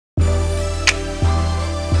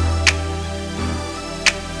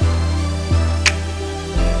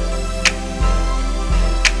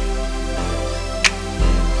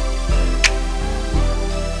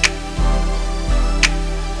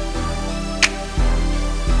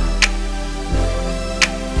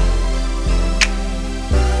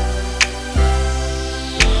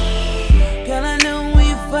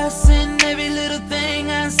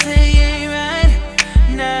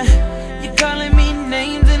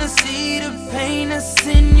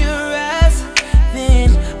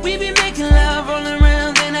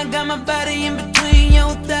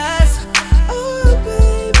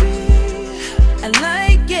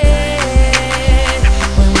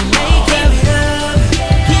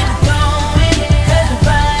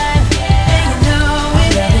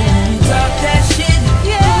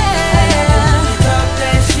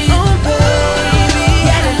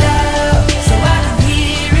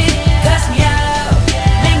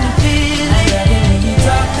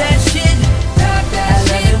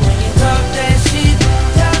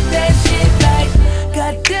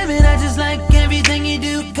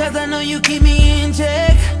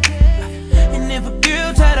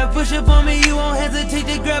push up on me, you won't hesitate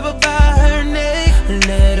to grab her by her neck. A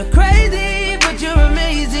little crazy, but you're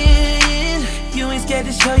amazing. You ain't scared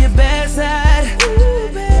to show your bad side. Ooh,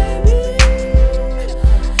 baby,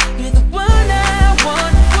 you're the one I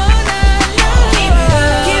want, one I love. Keep it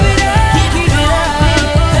up, keep it up, keep it up,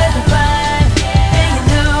 cause you're fine. And you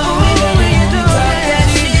know when you talk that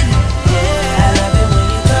shit. Yeah, I love it when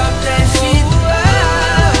you talk that shit.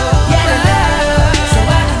 Yeah, the love, so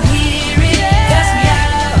I can hear it. Cuss me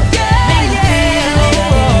out, make me feel it.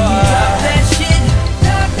 When you talk that shit,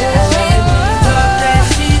 talk that shit, talk that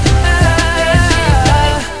shit.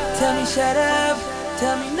 Tell me shut up,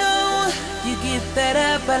 tell me no. You get fed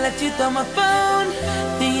up, I let you throw my phone.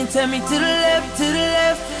 Then you tell me to the left, to the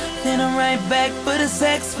left. Then I'm right back for the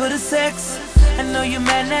sex, for the sex. I know you're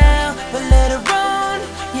mad now, but later on,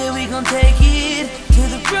 yeah, we gon' take it to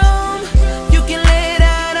the room. You can lay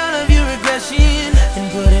down all of your aggression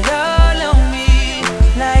and put it all on me.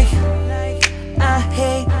 Like, I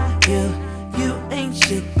hate you, you ain't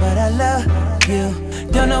shit, but I love you.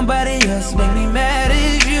 Don't nobody else make me mad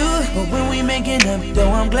as you. But when we making up,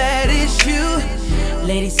 though, I'm glad it's you.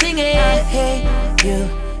 Ladies sing it, I hate you,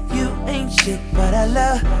 you ain't shit, but I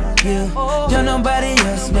love you. Don't nobody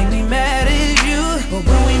else make me mad as you. But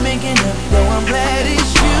when we making up, though, I'm glad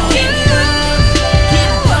it's you.